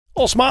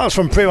All smiles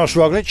from Primož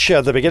Roglic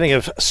at the beginning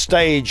of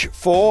stage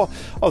 4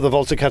 of the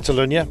Volta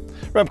Catalunya.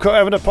 Remco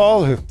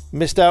Evenepoel, who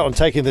missed out on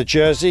taking the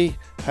jersey,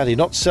 had he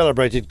not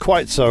celebrated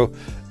quite so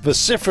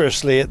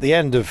vociferously at the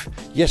end of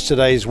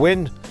yesterday's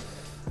win,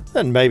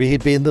 then maybe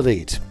he'd be in the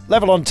lead.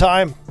 Level on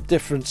time,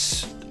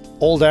 difference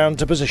all down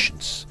to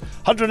positions.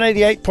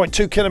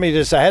 188.2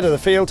 kilometres ahead of the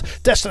field,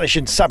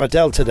 destination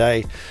Sabadell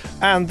today,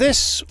 and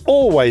this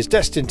always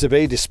destined to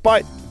be,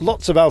 despite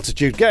lots of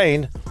altitude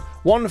gain,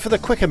 one for the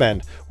quicker men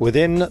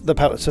within the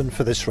peloton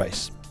for this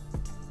race.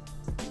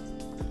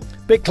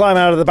 Big climb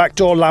out of the back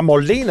door, La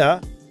Molina.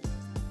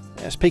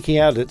 It's peaking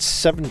out at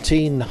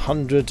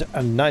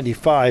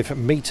 1,795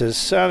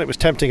 metres, and it was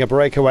tempting a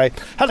breakaway.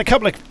 Had a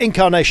couple of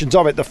incarnations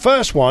of it. The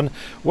first one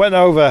went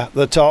over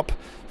the top.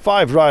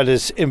 5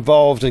 riders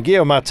involved, and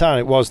Guillaume Martin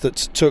it was that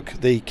took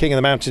the King of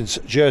the Mountains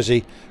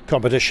jersey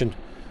competition.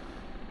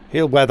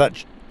 He'll wear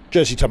that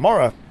jersey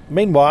tomorrow.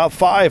 Meanwhile,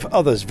 5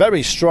 others,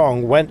 very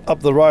strong, went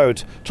up the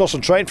road.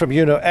 Torsten Train from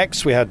Uno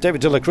X. We had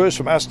David de la Cruz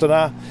from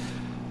Astana.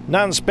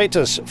 Nans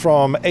Peters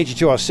from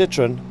AG2R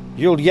Citroën.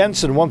 Jules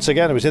Jensen, once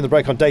again, who was in the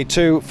break on day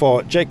 2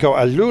 for Jaco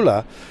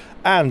Alula.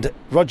 And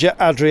Roger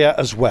Adria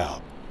as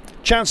well.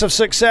 Chance of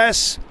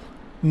success?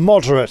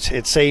 Moderate,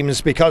 it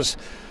seems, because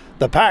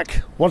the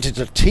pack wanted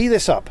to tee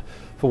this up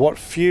for what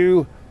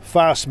few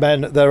fast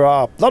men there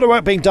are. A lot of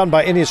work being done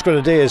by Ineos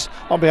Grenadiers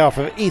on behalf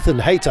of Ethan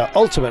Hayter.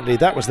 Ultimately,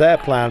 that was their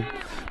plan.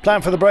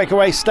 Plan for the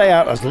breakaway, stay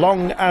out as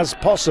long as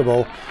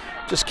possible.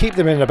 Just keep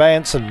them in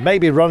abeyance and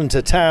maybe run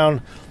to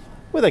town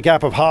with a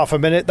gap of half a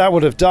minute. That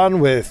would have done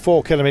with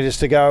 4 kilometres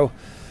to go.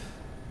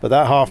 But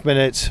that half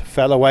minute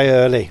fell away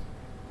early.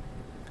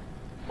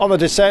 On the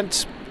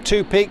descent,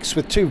 2 peaks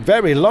with 2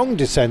 very long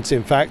descents,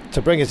 in fact,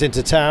 to bring us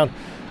into town.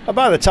 And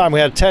by the time we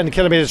had 10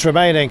 kilometres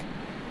remaining,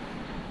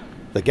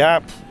 the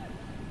gap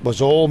was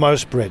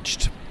almost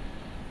bridged.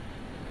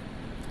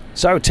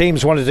 So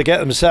teams wanted to get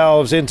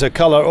themselves into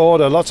colour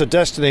order. Lots of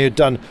Destiny, who'd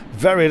done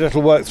very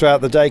little work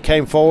throughout the day,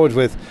 came forward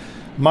with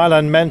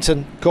Milan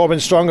Menton. Corbin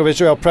Strong of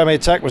Israel Premier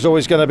Tech was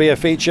always going to be a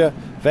feature.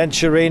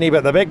 Venturini,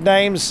 but the big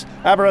names,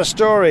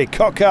 Aberasturi,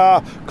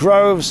 Kokar,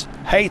 Groves,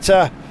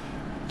 Hayter,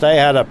 they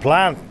had a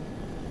plan.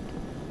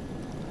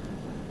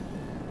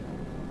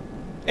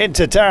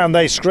 Into town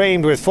they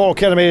screamed with 4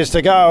 kilometres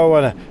to go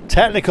and a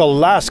technical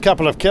last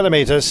couple of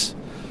kilometres.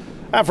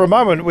 And for a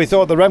moment we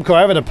thought that Remco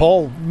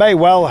Evenepoel may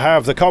well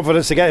have the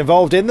confidence to get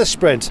involved in the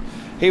sprint.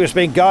 He was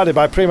being guarded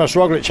by Primož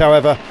Roglic,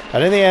 however,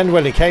 and in the end,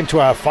 when he came to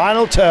our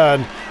final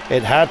turn,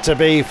 it had to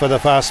be for the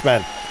fast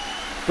men.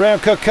 Brian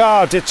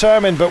Kokar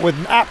determined, but with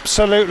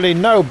absolutely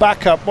no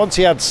backup once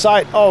he had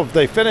sight of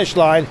the finish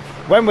line.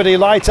 When would he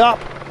light up?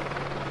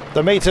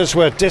 The metres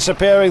were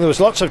disappearing. There was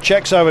lots of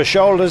checks over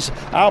shoulders.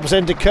 Alps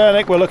and de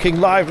Koenig were looking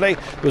lively.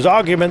 There was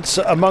arguments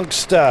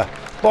amongst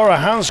Bora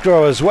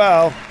Hansgrohe as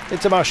well.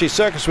 Intermarché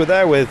Circus were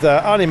there with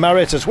Arnie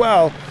Marit as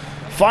well.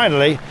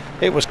 Finally,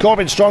 it was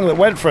Corbin Strong that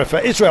went for it for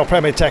Israel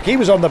Premier Tech. He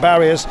was on the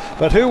barriers,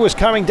 but who was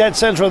coming dead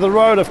centre of the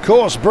road? Of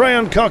course,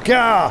 Brian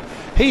Kokar.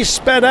 He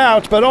sped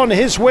out, but on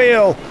his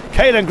wheel,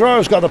 Caden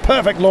Groves got the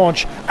perfect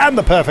launch and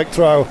the perfect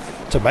throw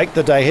to make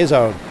the day his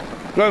own.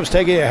 Groves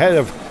taking it ahead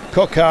of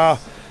Kokar,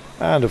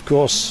 and of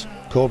course,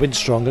 Corbin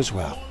Strong as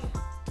well.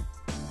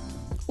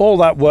 All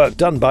that work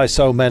done by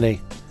so many,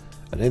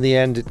 and in the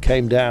end it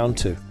came down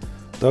to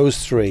those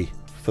 3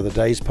 for the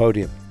day's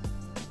podium.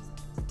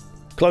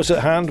 Close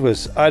at hand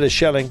was Ida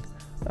Schelling.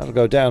 That'll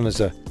go down as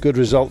a good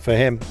result for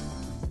him.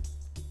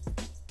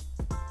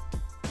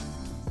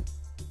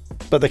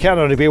 But there can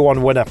only be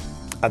one winner,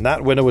 and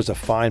that winner was a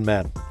fine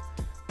man.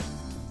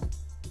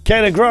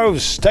 Caden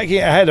Groves taking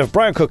it ahead of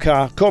Brian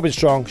Kokar, Corbin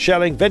Strong,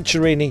 Schelling,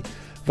 Venturini,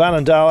 Van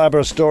and Daal,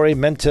 Aberasturi,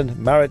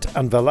 Menton, Marit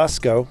and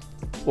Velasco.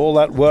 All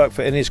that work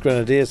for Ineos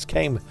Grenadiers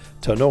came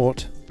to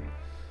naught.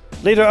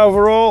 Leader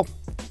overall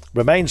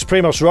remains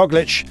Primož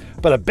Roglic,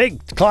 but a big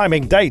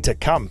climbing day to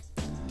come.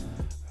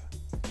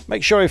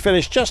 Make sure he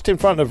finished just in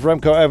front of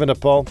Remco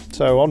Evenepoel,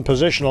 so on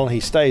positional he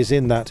stays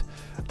in that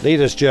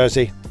leader's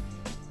jersey.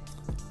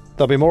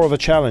 There'll be more of a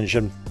challenge,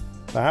 and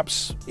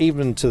perhaps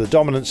even to the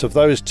dominance of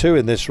those 2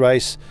 in this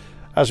race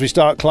as we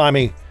start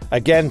climbing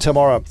again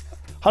tomorrow.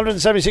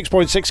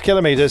 176.6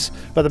 kilometres,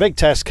 but the big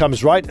test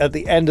comes right at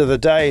the end of the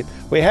day.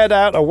 We head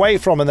out away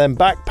from and then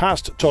back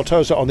past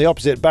Tortosa on the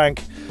opposite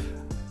bank,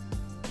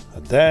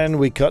 and then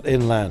we cut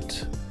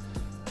inland.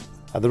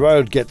 And the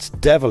road gets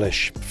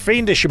devilish,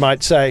 fiendish you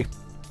might say.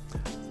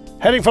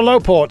 Heading for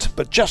Lowport,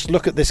 but just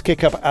look at this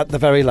kick-up at the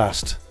very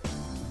last.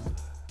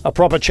 A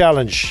proper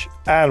challenge,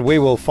 and we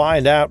will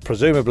find out,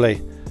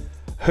 presumably,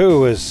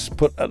 who has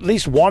put at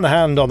least one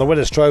hand on the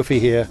winner's trophy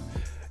here.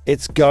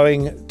 It's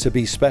going to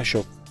be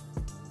special.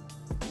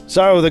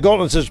 So the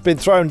gauntlet has been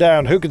thrown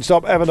down. Who can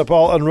stop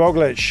Evenepoel and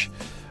Roglic?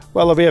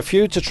 Well, there'll be a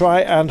few to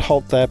try and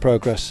halt their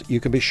progress,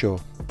 you can be sure.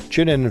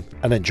 Tune in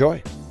and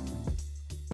enjoy.